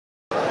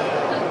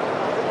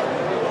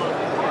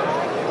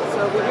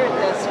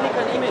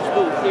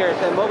here at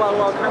the Mobile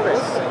World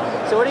Congress.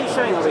 So what are you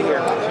showing over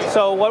here?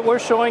 So what we're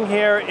showing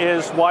here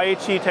is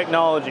WiHD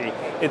technology.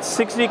 It's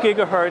 60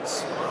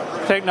 gigahertz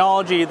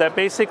technology that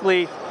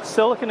basically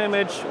Silicon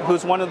Image,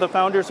 who's one of the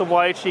founders of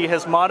WiHD,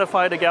 has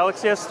modified a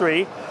Galaxy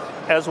S3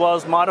 as well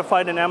as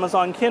modified an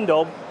Amazon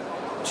Kindle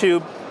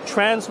to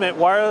transmit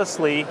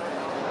wirelessly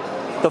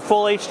the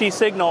full HD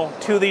signal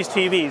to these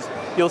TVs.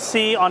 You'll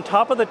see on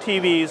top of the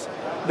TVs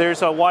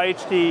there's a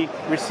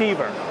WiHD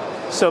receiver.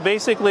 So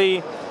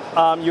basically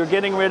you're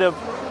getting rid of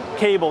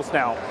cables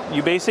now.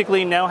 You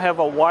basically now have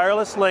a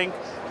wireless link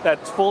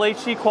that's full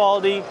HD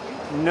quality,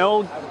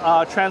 no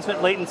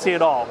transmit latency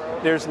at all.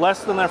 There's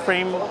less than a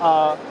frame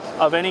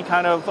of any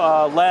kind of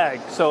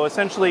lag. So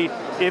essentially,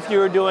 if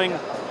you're doing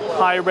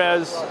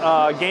high-res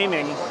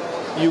gaming,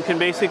 you can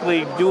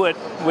basically do it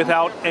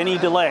without any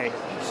delay.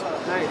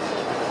 Nice.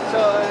 So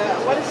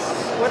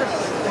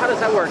how does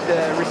that work,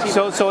 the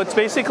receiver? So it's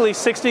basically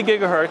 60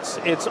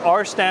 gigahertz. It's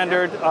our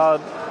standard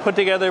put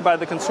together by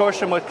the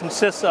consortium, which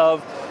consists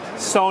of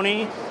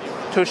Sony,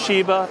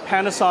 Toshiba,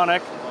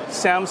 Panasonic,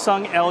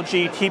 Samsung,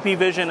 LG, TP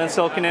Vision, and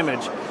Silicon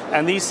Image.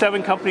 And these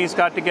 7 companies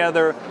got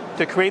together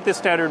to create this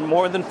standard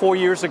more than 4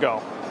 years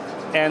ago.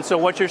 And so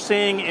what you're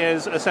seeing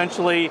is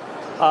essentially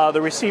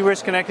the receiver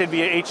is connected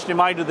via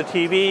HDMI to the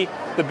TV.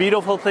 The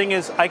beautiful thing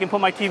is I can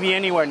put my TV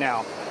anywhere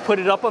now. Put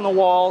it up on the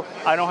wall.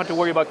 I don't have to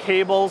worry about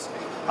cables.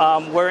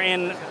 We're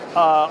in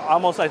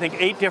almost, I think,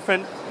 8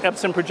 different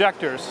Epson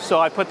projectors. So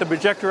I put the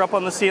projector up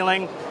on the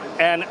ceiling,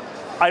 and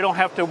I don't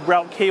have to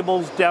route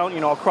cables down,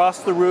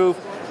 across the roof,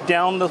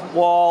 down the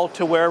wall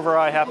to wherever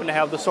I happen to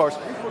have the source.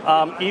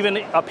 Even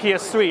a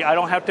PS3, I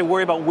don't have to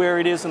worry about where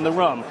it is in the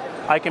room.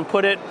 I can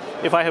put it,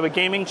 if I have a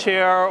gaming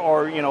chair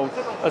or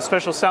a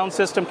special sound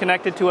system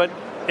connected to it,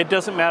 it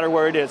doesn't matter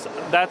where it is.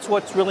 That's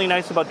what's really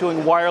nice about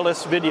doing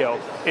wireless video,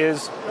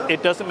 is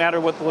it doesn't matter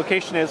what the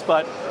location is,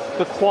 but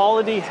the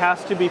quality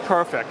has to be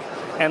perfect.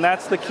 And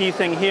that's the key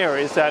thing here,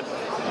 is that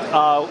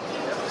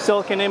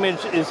Silicon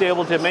Image is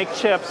able to make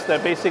chips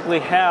that basically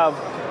have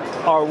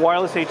our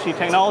wireless HD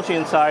technology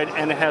inside,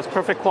 and it has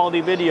perfect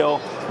quality video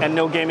and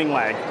no gaming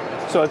lag.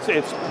 So it's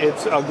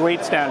a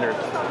great standard.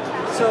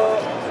 So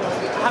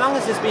how long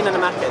has this been on the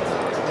market?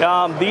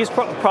 These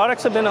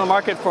products have been on the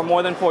market for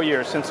more than 4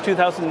 years. Since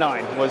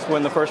 2009 was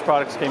when the first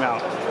products came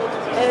out.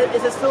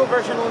 Is it still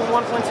version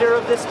 1.0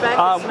 of this spec?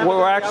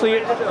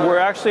 We're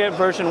actually at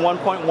version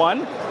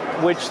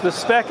 1.1, which the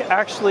spec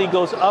actually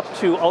goes up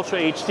to Ultra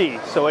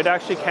HD, so it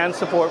actually can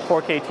support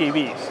 4K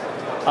TVs.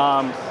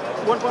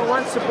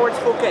 1.1 supports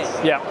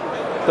 4K? Yeah,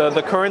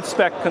 the current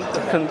spec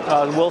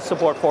will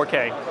support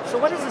 4K. So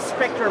what is the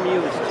spectrum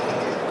used?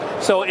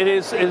 So it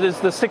is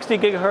the 60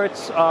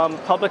 gigahertz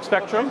public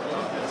spectrum.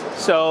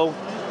 So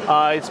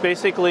it's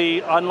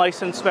basically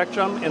unlicensed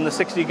spectrum in the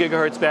 60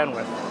 gigahertz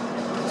bandwidth,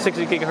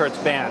 60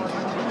 gigahertz band.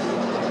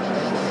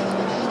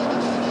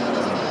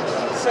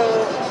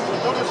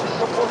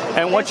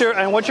 And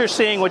what you're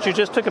seeing, what you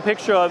just took a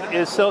picture of,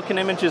 is Silicon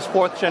Image's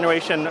 4th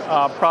generation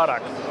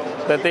product.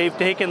 That they've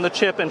taken the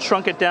chip and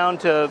shrunk it down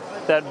to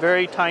that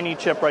very tiny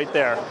chip right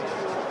there.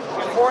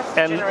 4th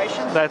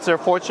generation? That's their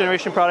 4th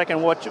generation product,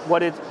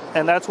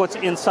 and that's what's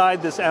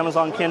inside this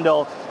Amazon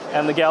Kindle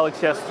and the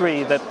Galaxy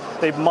S3, that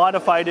they've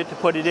modified it to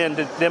put it in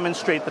to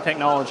demonstrate the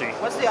technology.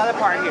 What's the other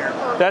part here?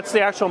 That's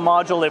the actual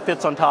module it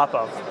fits on top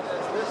of.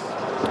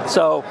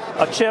 So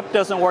a chip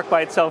doesn't work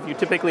by itself. You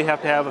typically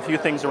have to have a few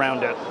things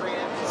around it.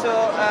 So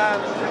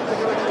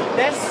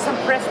there's some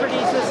press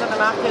releases on the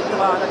market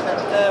about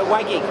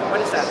WiGig.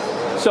 What is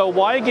that? So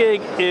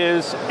WiGig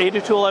is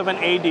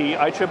 802.11ad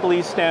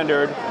IEEE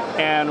standard,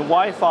 and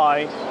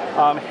Wi-Fi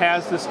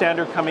has the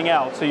standard coming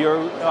out.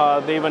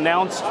 So they've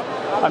announced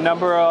a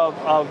number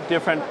of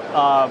different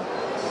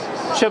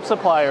chip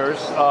suppliers,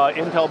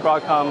 Intel,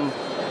 Broadcom,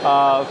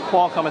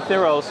 Qualcomm,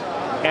 Atheros,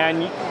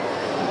 and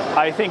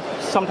I think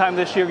sometime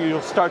this year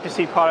you'll start to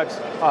see products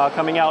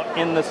coming out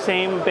in the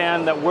same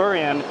band that we're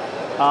in.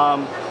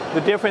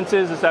 The difference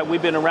is that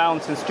we've been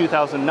around since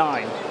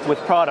 2009 with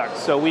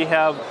products. So we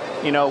have,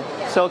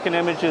 Silicon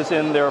Image is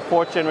in their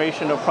 4th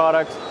generation of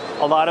products,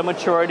 a lot of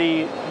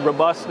maturity,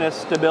 robustness,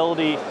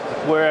 stability,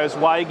 whereas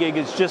WiGig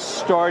is just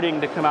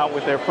starting to come out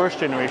with their 1st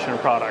generation of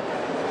product.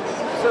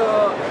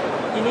 So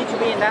you need to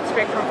be in that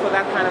spectrum for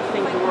that kind of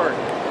thing to work?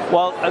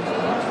 Well,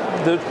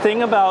 the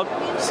thing about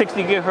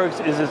 60 gigahertz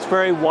is it's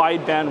very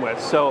wide bandwidth.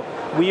 So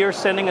we are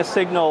sending a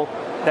signal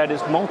that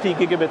is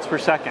multi-gigabits per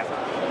second.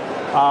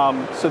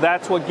 So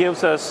that's what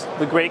gives us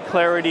the great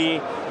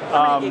clarity,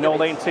 no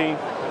latency.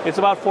 It's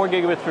about 4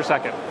 gigabits per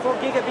second. 4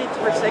 gigabits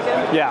per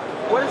second? Yeah.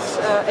 What is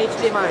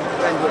HDMI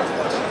bandwidth?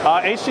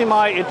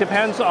 HDMI, it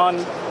depends on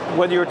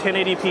whether you're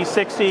 1080p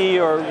 60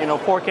 or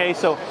 4K.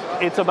 So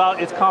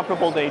it's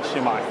comparable to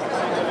HDMI.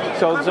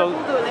 Comparable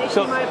to an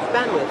HDMI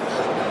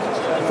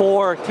bandwidth?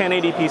 For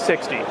 1080p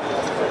 60.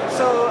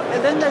 So,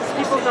 and then there's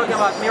people talking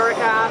about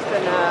Miracast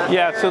and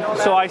yeah,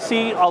 so I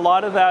see a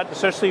lot of that,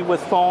 especially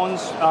with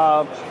phones.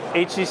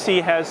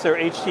 HTC has their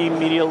HD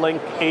Media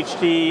Link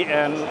HD,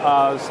 and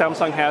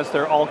Samsung has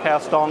their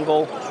Allcast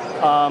dongle.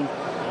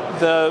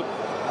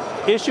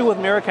 issue with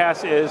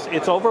Miracast is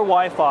it's over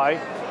Wi-Fi,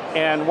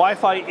 and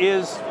Wi-Fi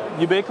is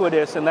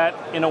ubiquitous, and that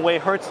in a way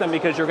hurts them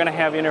because you're going to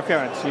have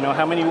interference. You know,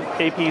 how many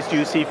APs do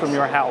you see from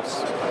your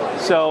house?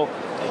 So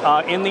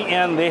in the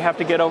end, they have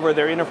to get over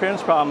their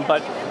interference problem.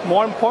 But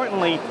more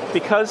importantly,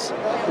 because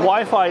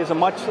Wi-Fi is a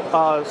much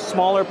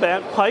smaller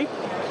band pipe,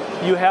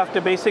 you have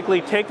to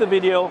basically take the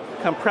video,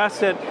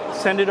 compress it,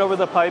 send it over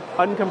the pipe,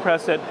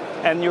 uncompress it,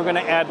 and you're going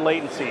to add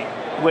latency,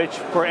 which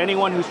for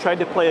anyone who's tried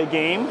to play a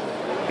game,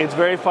 it's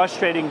very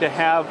frustrating to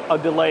have a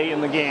delay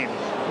in the game,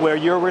 where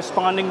you're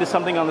responding to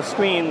something on the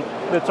screen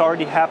that's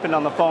already happened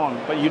on the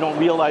phone, but you don't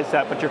realize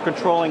that, but you're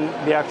controlling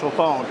the actual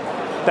phone.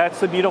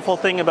 That's the beautiful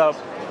thing about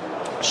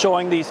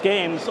showing these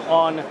games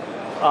on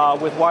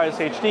with wireless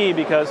HD,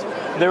 because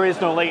there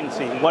is no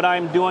latency. What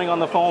I'm doing on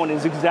the phone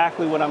is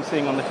exactly what I'm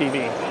seeing on the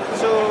TV.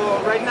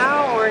 So right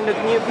now, or in the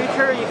near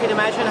future, you can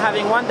imagine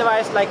having one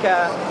device like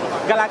a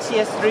Galaxy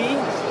S3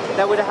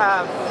 that would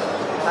have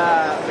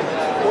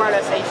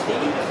wireless HD,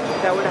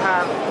 that would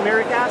have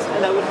Miracast,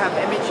 and that would have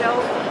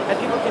MHL, and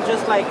people can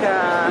just like...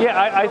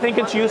 yeah, I think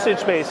it's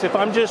usage-based. If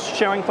I'm just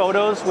sharing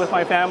photos with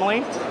my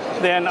family,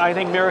 then I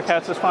think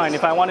Miracast is fine.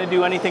 If I want to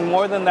do anything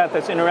more than that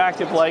that's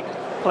interactive, like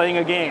playing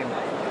a game,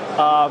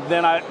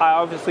 then I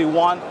obviously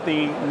want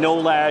the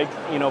no-lag,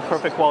 you know,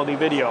 perfect quality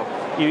video.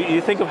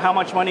 You think of how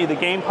much money the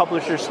game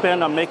publishers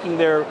spend on making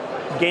their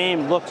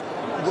game look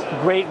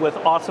great with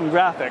awesome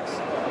graphics.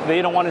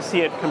 They don't want to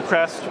see it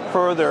compressed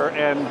further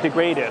and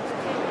degraded.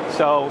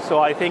 So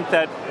I think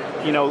that,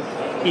 you know,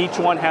 each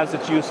one has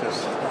its uses.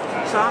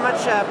 So how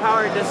much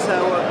power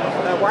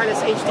does wireless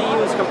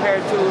HD use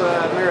compared to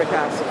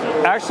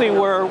Miracast? Actually,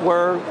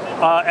 we're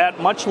at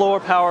much lower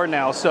power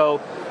now. So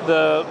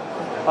the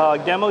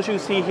demos you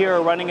see here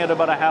are running at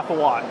about a half a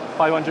watt,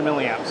 500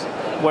 milliamps.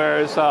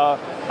 Whereas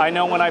I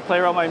know when I play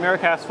around my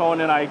Miracast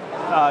phone and I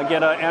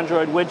get an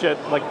Android widget,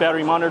 like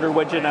battery monitor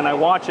widget, and I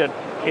watch it,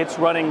 it's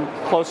running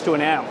close to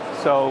an amp.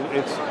 So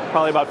it's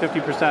probably about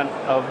 50%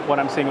 of what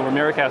I'm seeing over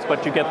Miracast,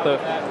 but you get the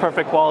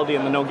perfect quality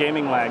and the no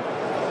gaming lag.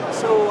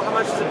 So how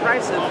much is the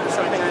price of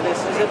something like this?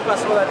 Is it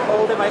possible that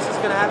all devices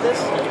going to have this?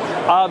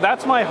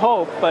 That's my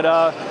hope, but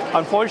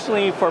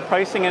unfortunately for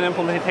pricing and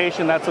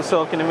implementation, that's a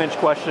Silicon Image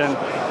question,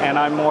 and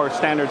I'm more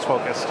standards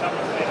focused. All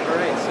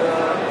right,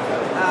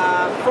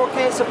 so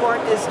 4K support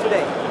is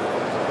today.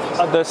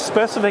 The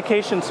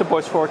specification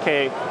supports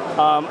 4K.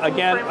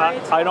 Again,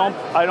 I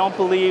don't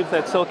believe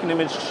that Silicon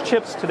Image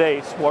chips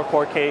today support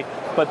 4K,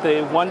 but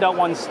the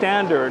 1.1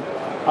 standard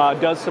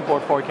does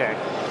support 4K.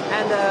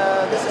 And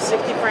this is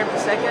 60 frames per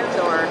second,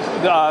 or?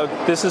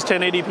 This is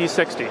 1080p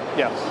 60,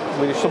 yes.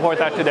 We support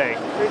that today.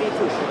 3D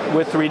too?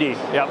 With 3D,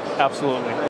 yep, absolutely.